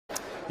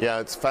Yeah,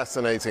 it's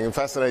fascinating, and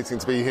fascinating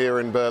to be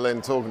here in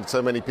Berlin talking to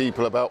so many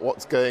people about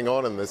what's going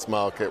on in this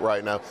market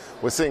right now.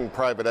 We're seeing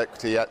private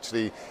equity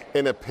actually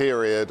in a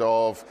period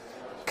of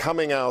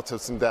coming out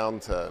of some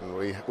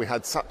downturn. We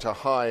had such a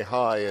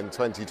high in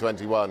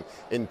 2021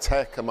 in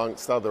tech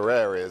amongst other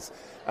areas,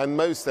 and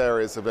most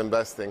areas of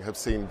investing have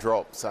seen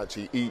drops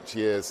actually each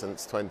year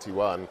since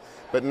 21.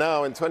 But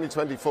now in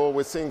 2024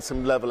 we're seeing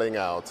some leveling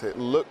out. It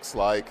looks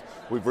like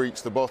we've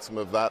reached the bottom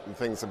of that and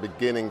things are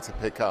beginning to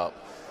pick up.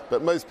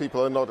 But most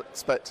people are not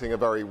expecting a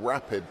very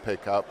rapid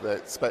pickup. They're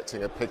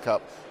expecting a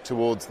pickup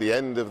towards the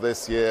end of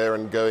this year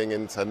and going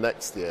into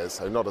next year,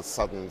 so not a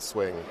sudden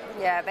swing.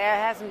 Yeah, there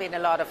hasn't been a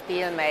lot of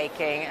deal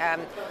making.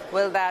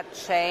 Will that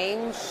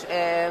change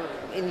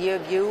in your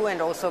view,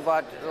 and also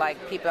what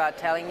people are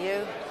telling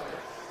you?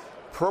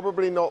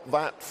 Probably not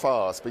that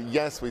fast, but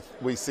yes,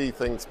 we see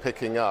things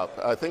picking up.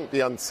 I think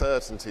the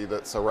uncertainty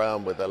that's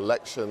around with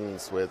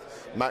elections, with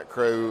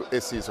macro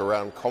issues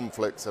around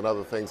conflicts and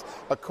other things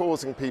are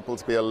causing people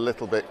to be a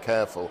little bit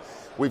careful.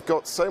 We've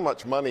got so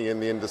much money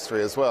in the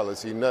industry as well.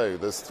 As you know,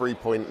 there's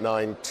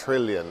 3.9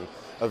 trillion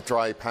of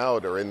dry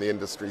powder in the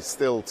industry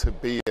still to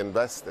be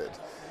invested.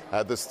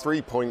 There's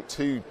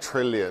 3.2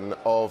 trillion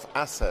of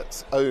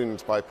assets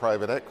owned by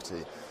private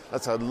equity.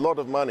 That's a lot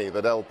of money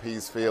that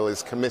LPs feel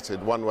is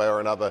committed one way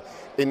or another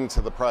into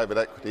the private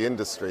equity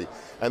industry,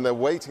 and they're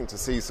waiting to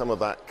see some of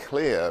that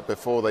clear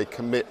before they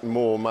commit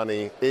more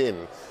money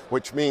in,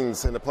 which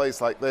means in a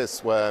place like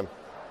this where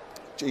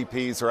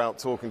GPs are out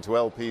talking to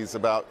LPs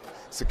about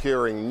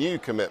securing new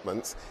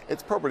commitments,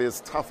 it's probably as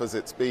tough as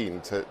it's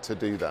been to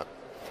do that.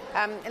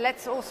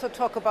 Let's also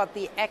talk about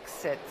the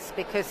exits,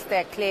 because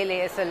there clearly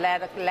is a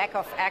lack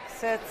of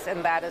exits,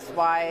 and that is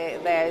why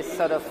there is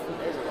sort of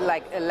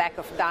like a lack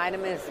of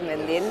dynamism in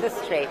the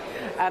industry.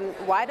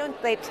 Why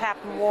don't they tap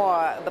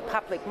more the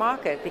public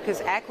market? Because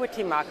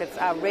equity markets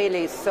are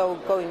really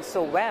going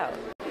so well.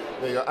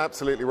 You're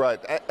absolutely right.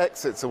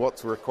 Exits are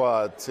what's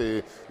required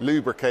to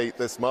lubricate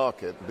this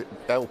market.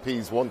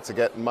 LPs want to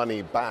get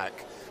money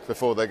back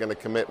before they're going to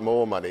commit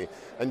more money.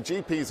 And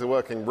GPs are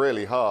working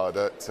really hard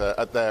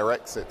at their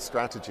exit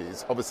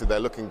strategies. Obviously, they're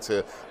looking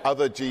to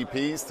other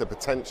GPs to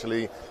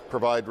potentially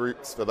provide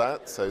routes for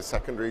that, so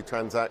secondary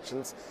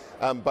transactions.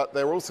 But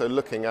they're also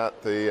looking at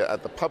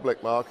the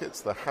public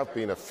markets. There have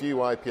been a few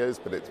IPOs,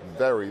 but it's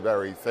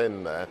very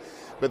thin there.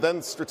 But then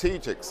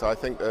strategics, I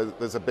think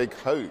there's a big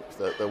hope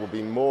that there will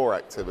be more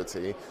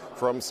activity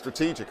from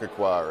strategic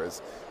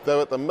acquirers,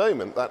 though at the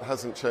moment that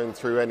hasn't shown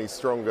through any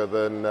stronger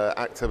than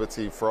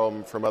activity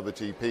from other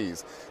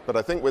GPs. But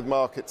I think with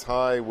markets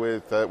high,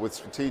 with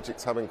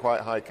strategics having quite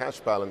high cash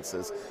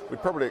balances,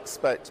 we'd probably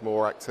expect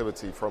more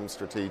activity from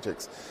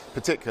strategics,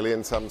 particularly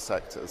in some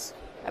sectors.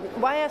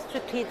 Why are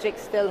strategics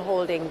still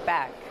holding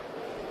back?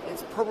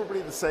 It's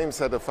probably the same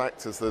set of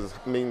factors that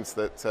means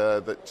that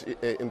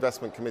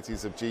investment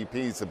committees of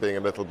GPs are being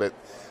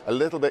a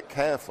little bit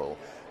careful.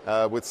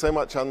 With so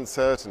much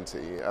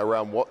uncertainty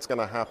around what's going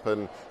to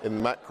happen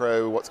in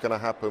macro, what's going to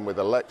happen with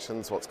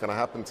elections, what's going to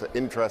happen to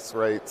interest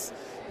rates,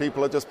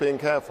 people are just being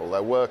careful.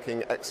 They're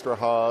working extra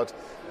hard.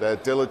 Their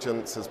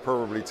diligence is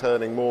probably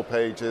turning more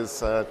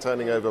pages,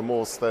 turning over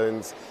more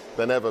stones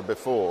than ever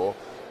before.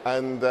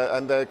 And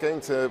they're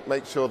going to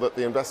make sure that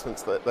the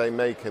investments that they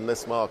make in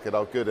this market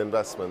are good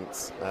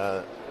investments.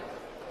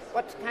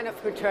 What kind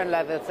of return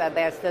levels are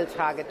they still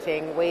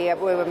targeting? We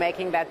were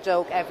making that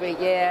joke every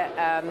year.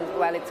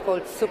 Well, it's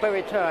called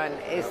SuperReturn.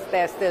 Are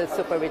there still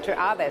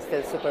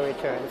super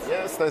returns?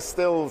 Yes, there's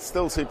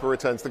still super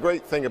returns. The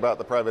great thing about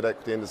the private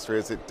equity industry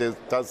is it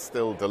does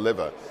still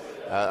deliver.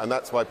 And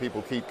that's why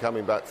people keep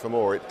coming back for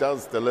more. It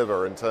does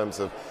deliver in terms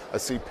of a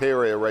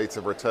superior rate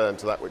of return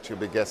to that which you'll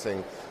be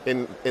getting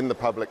in the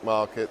public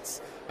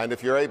markets. And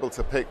if you're able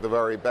to pick the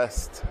very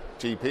best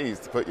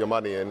GPs to put your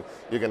money in,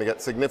 you're going to get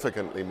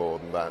significantly more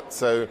than that.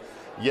 So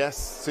yes,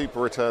 super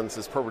returns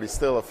is probably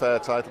still a fair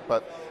title,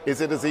 but is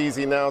it as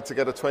easy now to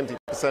get a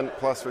 20%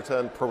 plus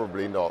return?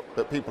 Probably not,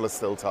 but people are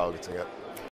still targeting it.